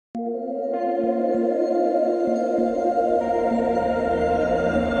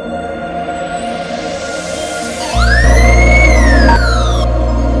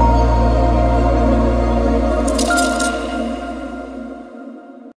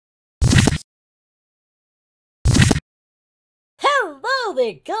Hello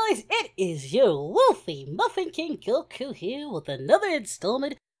there guys, it is your Wolfie Muffin King Goku here with another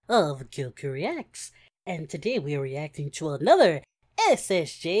installment of Goku Reacts. And today we are reacting to another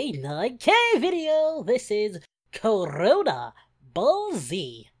SSJ 9K video. This is CoronaBALL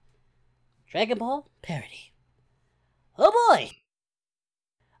Z, Dragon Ball parody. Oh boy!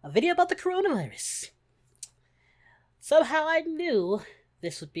 A video about the coronavirus. Somehow I knew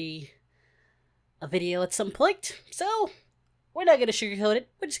this would be a video at some point, so we're not gonna sugarcoat it,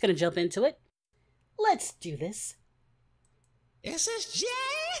 we're just gonna jump into it. Let's do this. SSJ!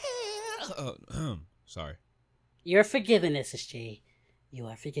 Sorry. You're forgiven, SSJ. You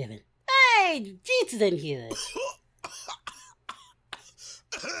are forgiven. Hey! Vegeta's in here!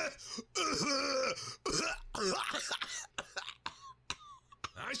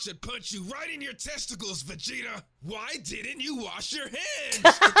 I should punch you right in your testicles, Vegeta! Why didn't you wash your hands?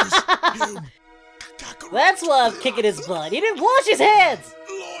 That's why I'm kicking his butt. He didn't wash his hands!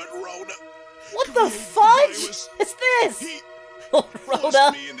 Lord Rona! What the fudge is this? Lord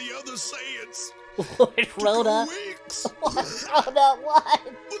Rona? Me and the other Saiyans Lord Rona? Lord Rona, what?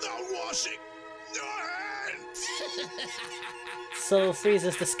 Without washing your hands! So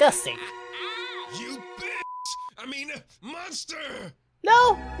Frieza's disgusting. You bitch! I mean, monster!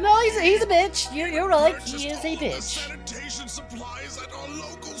 No, he's a bitch. You're right, he is a bitch. Sanitation supplies at our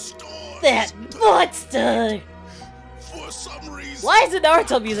local stores. That monster! For some reason, Why is the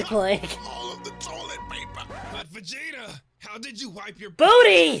Naruto music playing? all of the toilet paper. But Vegeta, how did you wipe your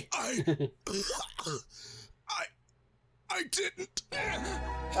Booty! I didn't.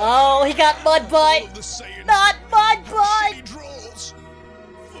 Oh, he got mud butt. Not mud butt.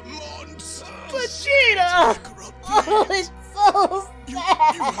 Vegeta! Oh, it's so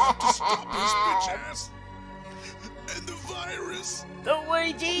sad. You have to stop this bitch ass and the virus. Don't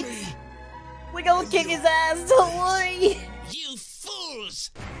worry, Jeets. We gonna kick his ass. Don't worry. You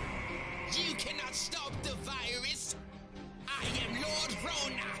fools! You cannot stop the virus! I am Lord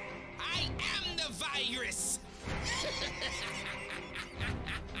Rona! I am the virus!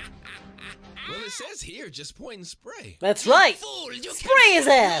 Well, it says here, just point and spray. That's right. Fool, you Spray his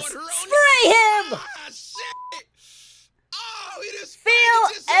ass. Spray him. Ah, shit! Oh, it is Feel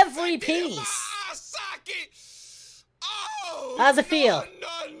every piece. Oh, How's it feel? No.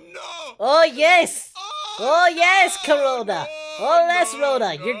 Oh yes. Oh yes, Corona. Oh yes,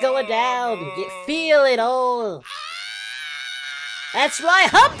 Rona. You're going down. You feel it all. That's right.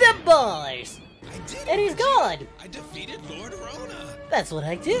 Hump them boys. And he's gone. I defeated Lord Rona. That's what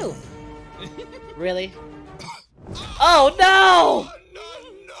I do. Really? Oh no!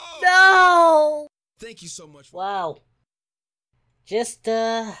 No! Thank you so much. Wow. Just,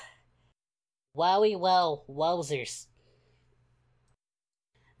 wowie wow, wowzers.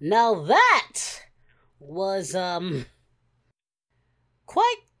 Now that was,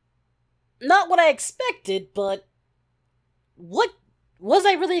 quite not what I expected, but what was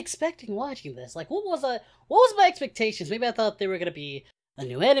I really expecting watching this? Like, what was my expectations? Maybe I thought they were gonna be a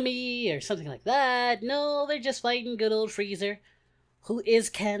new enemy or something like that. No, they're just fighting good old Freezer, who is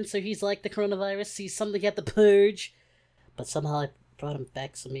cancer. He's like the coronavirus. He's something at the purge, but somehow I brought him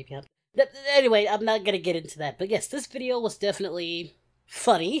back, so maybe I'm... Anyway, I'm not gonna get into that, but yes, this video was definitely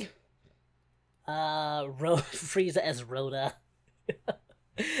funny. Frieza as Rhoda.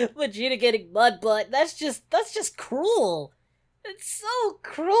 Vegeta getting mud butt. That's just cruel. It's so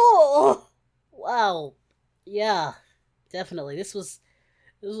cruel. Wow. Yeah, definitely. This was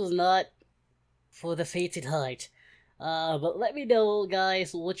not for the faint at heart. But let me know,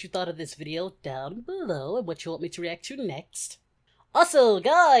 guys, what you thought of this video down below and what you want me to react to next. Also,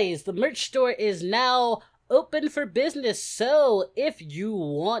 guys, the merch store is now open for business, so if you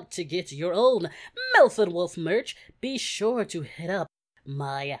want to get your own Muffin Wolf merch, be sure to hit up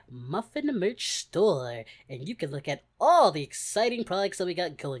my Muffin merch store, and you can look at all the exciting products that we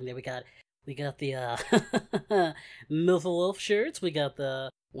got going there. We got the Muffin Wolf shirts. We got the,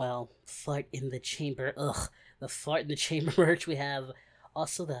 well, fart in the chamber. Ugh, the fart in the chamber merch. We have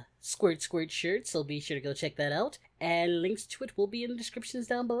also the squirt shirt, so be sure to go check that out. And links to it will be in the descriptions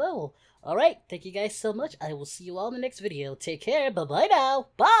down below. Alright, thank you guys so much. I will see you all in the next video. Take care. Bye-bye now.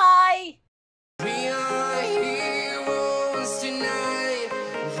 Bye! We are heroes tonight.